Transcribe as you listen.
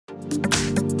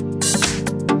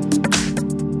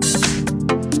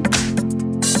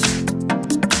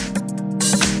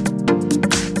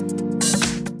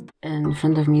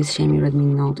front of me is XIAOMI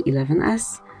Redmi Note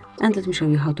 11S, and let me show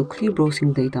you how to clear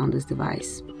browsing data on this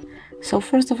device. So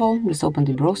first of all, just open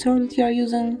the browser that you are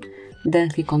using,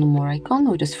 then click on the More icon,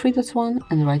 which is 3 dots one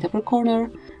in the right upper corner,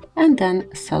 and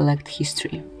then select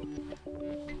History.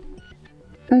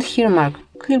 And here mark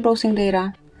Clear Browsing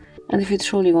Data, and if you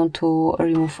truly want to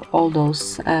remove all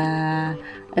those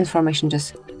information,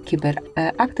 just keep it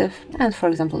active. And for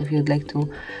example, if you'd like to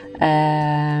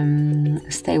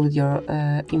stay with your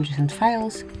images and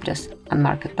files, just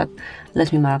unmark it. But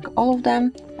let me mark all of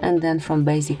them, and then from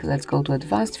basic, let's go to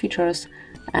advanced features,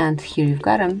 and here you've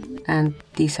got them, and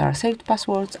these are saved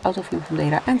passwords, out of info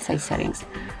data, and site settings.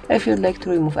 If you'd like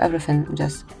to remove everything,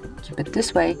 just keep it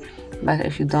this way, but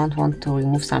if you don't want to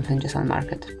remove something, just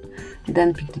unmark it.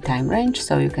 Then pick the time range,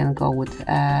 so you can go with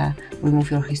remove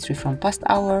your history from past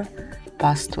hour,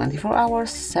 past 24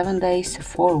 hours, 7 days,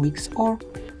 4 weeks, or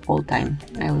all time.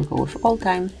 I will go with all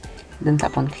time, then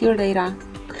tap on clear data,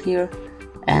 clear,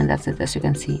 and that's it. As you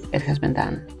can see, it has been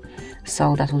done.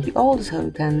 So that will be all, so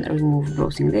you can remove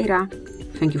browsing data.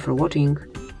 Thank you for watching.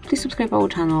 Please subscribe our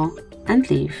channel and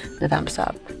leave the thumbs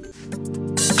up.